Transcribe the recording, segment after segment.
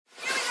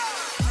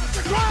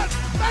the cross.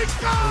 They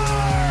score!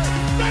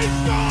 They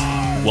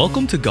score!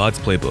 Welcome to God's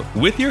Playbook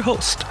with your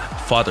host,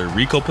 Father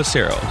Rico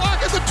Passero.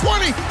 Lock at the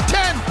 20,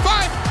 10,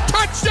 5,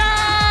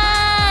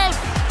 touchdown!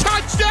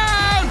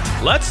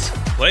 Touchdown! Let's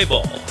play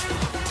ball.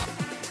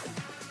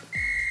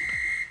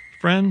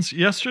 Friends,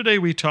 yesterday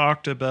we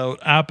talked about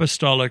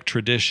apostolic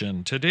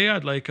tradition. Today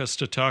I'd like us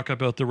to talk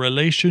about the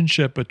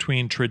relationship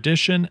between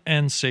tradition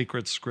and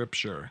sacred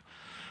scripture.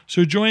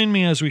 So join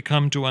me as we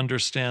come to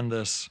understand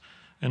this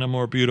in a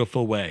more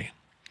beautiful way.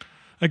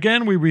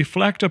 Again, we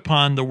reflect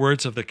upon the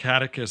words of the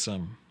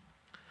Catechism.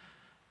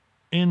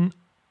 In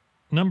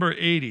number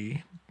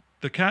 80,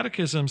 the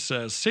Catechism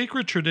says,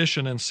 "Sacred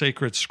tradition and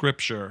sacred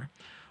scripture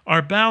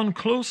are bound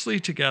closely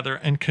together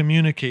and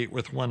communicate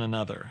with one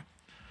another.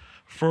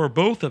 For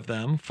both of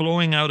them,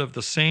 flowing out of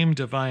the same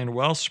divine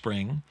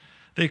wellspring,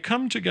 they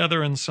come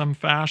together in some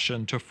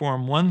fashion to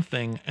form one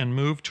thing and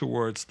move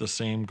towards the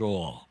same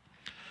goal.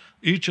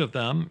 Each of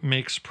them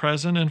makes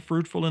present and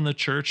fruitful in the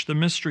Church the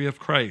mystery of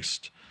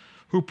Christ,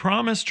 who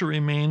promised to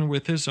remain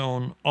with his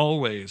own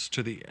always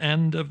to the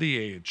end of the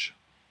age."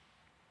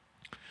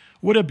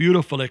 What a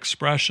beautiful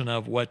expression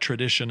of what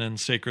tradition and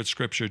sacred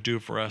scripture do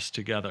for us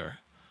together.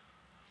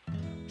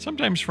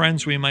 Sometimes,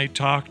 friends, we might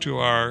talk to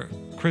our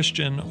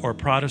Christian or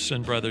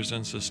Protestant brothers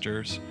and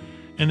sisters,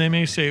 and they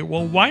may say,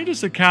 well, why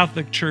does the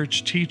Catholic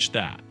Church teach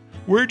that?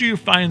 Where do you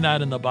find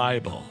that in the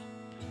Bible?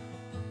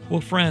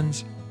 Well,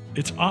 friends,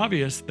 it's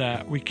obvious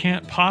that we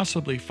can't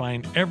possibly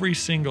find every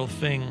single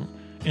thing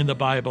in the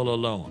Bible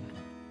alone.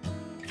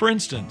 For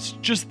instance,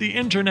 just the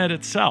internet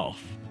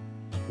itself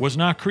was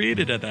not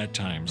created at that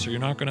time, so you're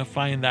not going to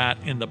find that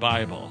in the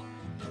Bible.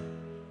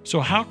 So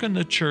how can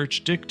the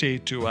church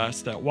dictate to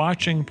us that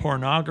watching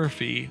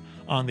pornography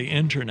on the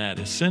internet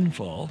is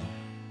sinful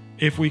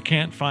if we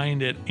can't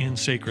find it in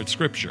sacred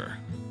scripture?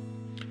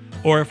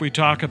 Or if we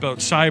talk about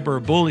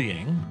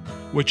cyberbullying,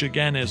 which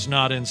again is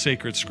not in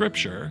sacred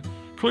scripture,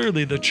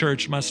 clearly the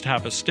church must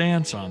have a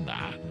stance on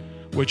that,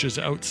 which is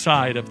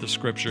outside of the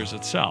scriptures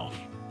itself.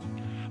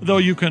 Though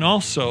you can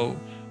also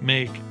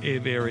make a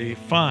very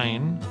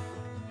fine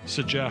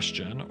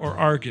suggestion or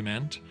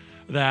argument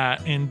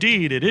that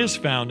indeed it is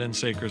found in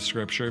sacred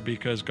scripture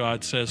because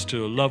God says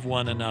to love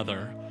one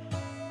another,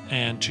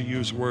 and to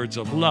use words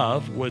of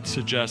love would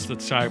suggest that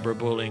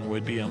cyberbullying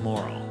would be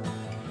immoral.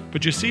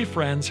 But you see,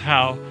 friends,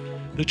 how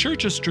the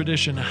church's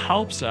tradition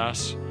helps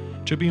us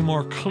to be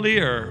more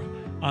clear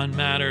on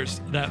matters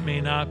that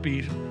may not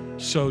be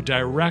so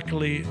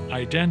directly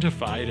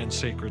identified in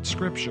sacred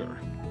scripture.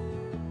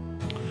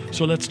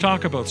 So let's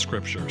talk about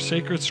scripture.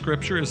 Sacred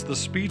scripture is the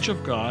speech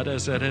of God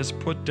as it is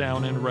put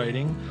down in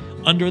writing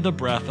under the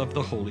breath of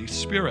the Holy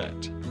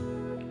Spirit.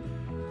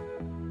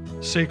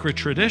 Sacred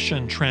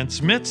tradition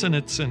transmits in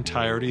its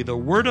entirety the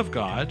Word of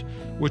God,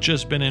 which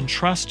has been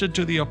entrusted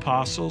to the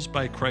apostles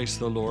by Christ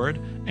the Lord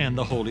and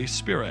the Holy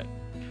Spirit.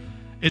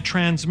 It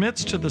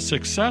transmits to the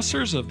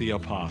successors of the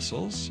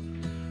apostles,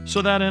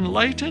 so that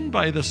enlightened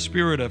by the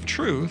Spirit of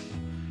truth,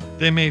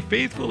 they may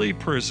faithfully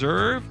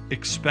preserve,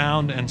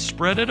 expound, and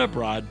spread it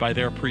abroad by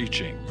their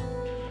preaching.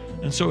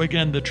 And so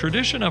again, the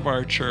tradition of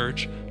our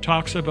church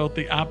talks about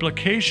the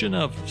application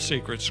of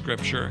sacred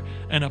scripture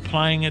and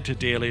applying it to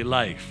daily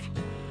life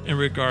in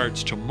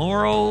regards to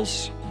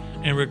morals,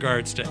 in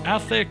regards to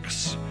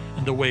ethics,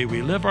 and the way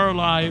we live our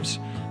lives,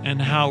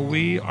 and how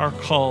we are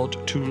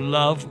called to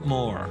love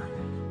more,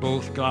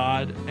 both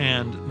God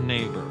and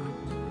neighbor.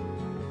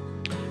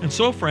 And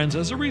so, friends,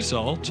 as a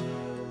result,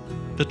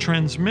 the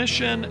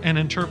transmission and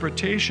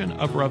interpretation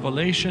of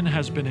Revelation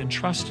has been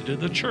entrusted to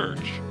the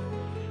church.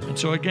 And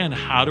so again,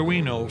 how do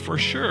we know for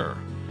sure?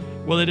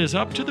 Well, it is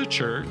up to the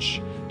church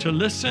to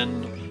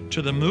listen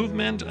to the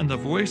movement and the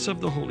voice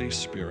of the Holy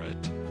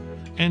Spirit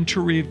and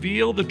to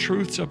reveal the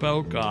truths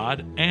about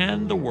God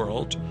and the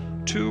world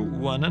to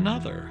one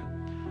another.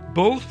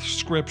 Both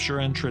scripture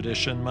and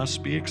tradition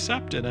must be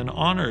accepted and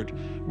honored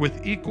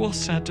with equal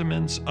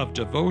sentiments of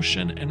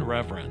devotion and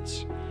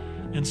reverence.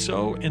 And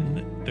so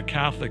in the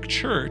Catholic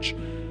Church,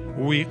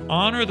 we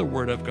honor the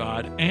Word of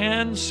God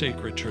and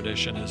sacred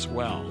tradition as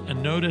well.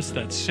 And notice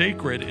that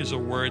sacred is a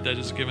word that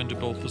is given to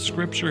both the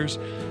scriptures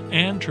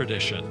and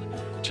tradition,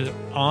 to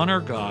honor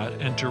God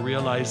and to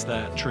realize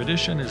that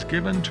tradition is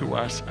given to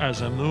us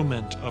as a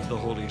movement of the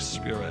Holy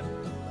Spirit.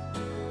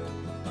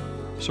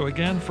 So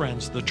again,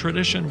 friends, the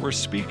tradition we're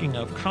speaking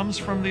of comes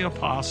from the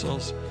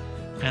apostles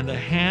and the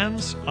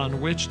hands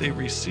on which they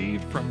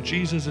received from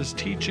Jesus'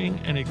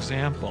 teaching and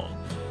example.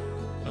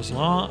 As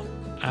long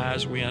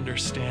as we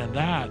understand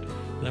that,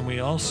 then we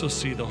also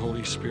see the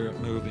Holy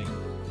Spirit moving.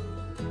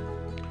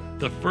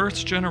 The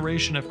first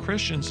generation of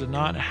Christians did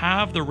not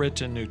have the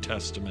written New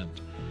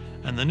Testament,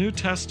 and the New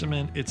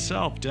Testament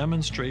itself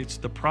demonstrates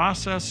the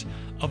process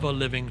of a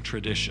living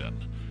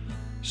tradition.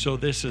 So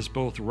this is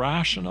both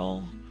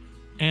rational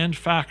and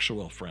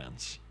factual,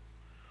 friends.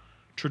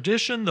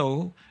 Tradition,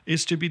 though,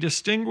 is to be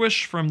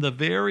distinguished from the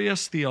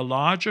various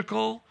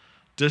theological,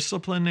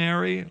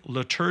 disciplinary,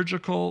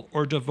 liturgical,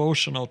 or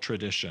devotional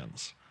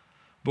traditions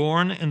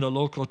born in the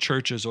local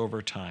churches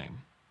over time.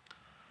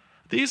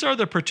 These are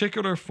the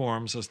particular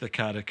forms, as the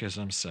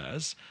Catechism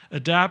says,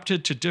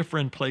 adapted to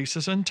different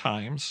places and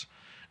times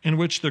in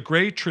which the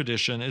great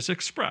tradition is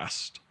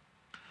expressed.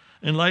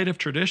 In light of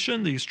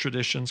tradition, these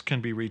traditions can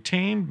be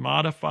retained,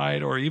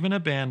 modified, or even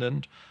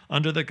abandoned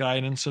under the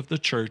guidance of the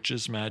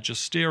Church's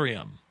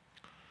magisterium.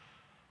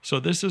 So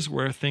this is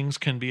where things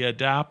can be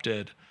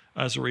adapted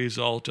as a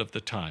result of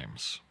the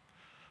times.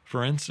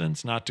 For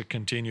instance, not to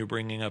continue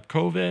bringing up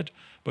COVID,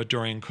 but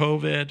during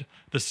COVID,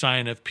 the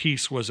sign of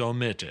peace was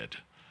omitted.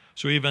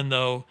 So even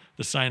though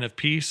the sign of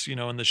peace,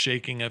 and the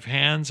shaking of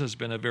hands has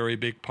been a very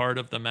big part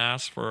of the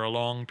Mass for a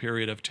long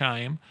period of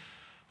time,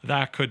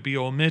 that could be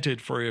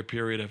omitted for a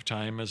period of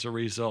time as a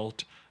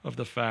result of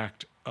the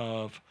fact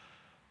of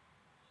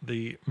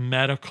the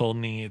medical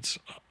needs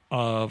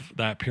of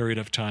that period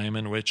of time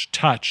in which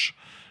touch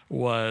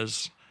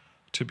was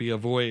to be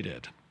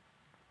avoided.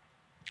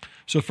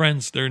 So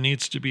friends, there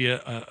needs to be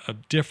a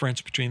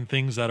difference between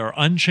things that are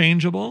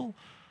unchangeable,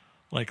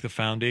 like the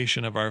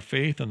foundation of our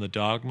faith and the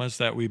dogmas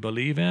that we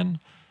believe in,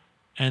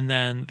 and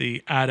then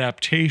the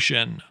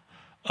adaptation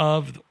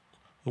of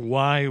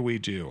why we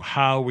do,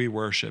 how we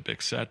worship,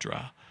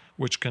 etc.,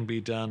 which can be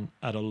done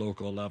at a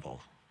local level.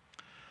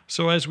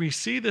 So as we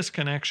see this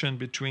connection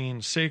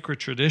between sacred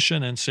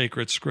tradition and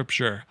sacred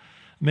scripture,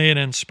 may it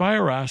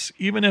inspire us,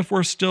 even if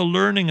we're still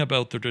learning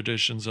about the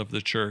traditions of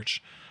the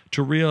Church,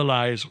 to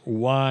realize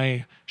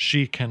why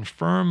she can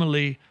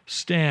firmly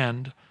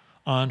stand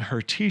on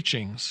her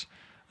teachings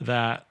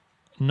that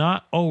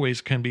not always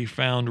can be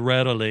found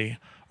readily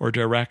or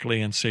directly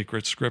in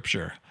sacred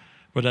scripture,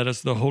 but that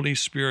as the Holy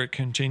Spirit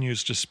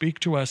continues to speak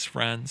to us,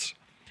 friends,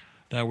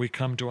 that we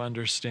come to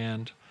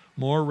understand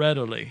more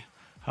readily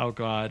how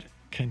God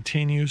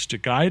continues to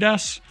guide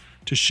us,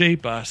 to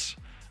shape us,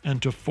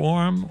 and to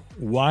form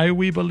why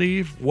we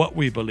believe, what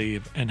we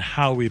believe, and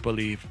how we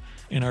believe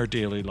in our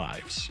daily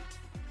lives.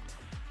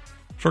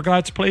 For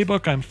God's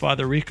Playbook, I'm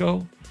Father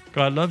Rico.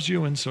 God loves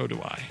you, and so do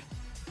I.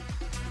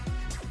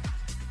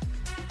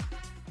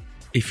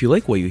 If you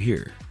like what you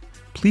hear,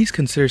 please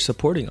consider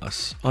supporting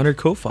us on our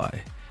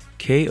Ko-Fi,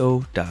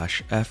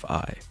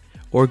 Ko-Fi,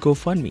 or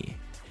GoFundMe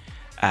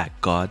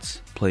at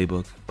God's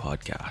Playbook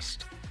Podcast.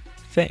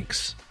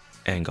 Thanks,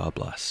 and God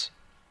bless.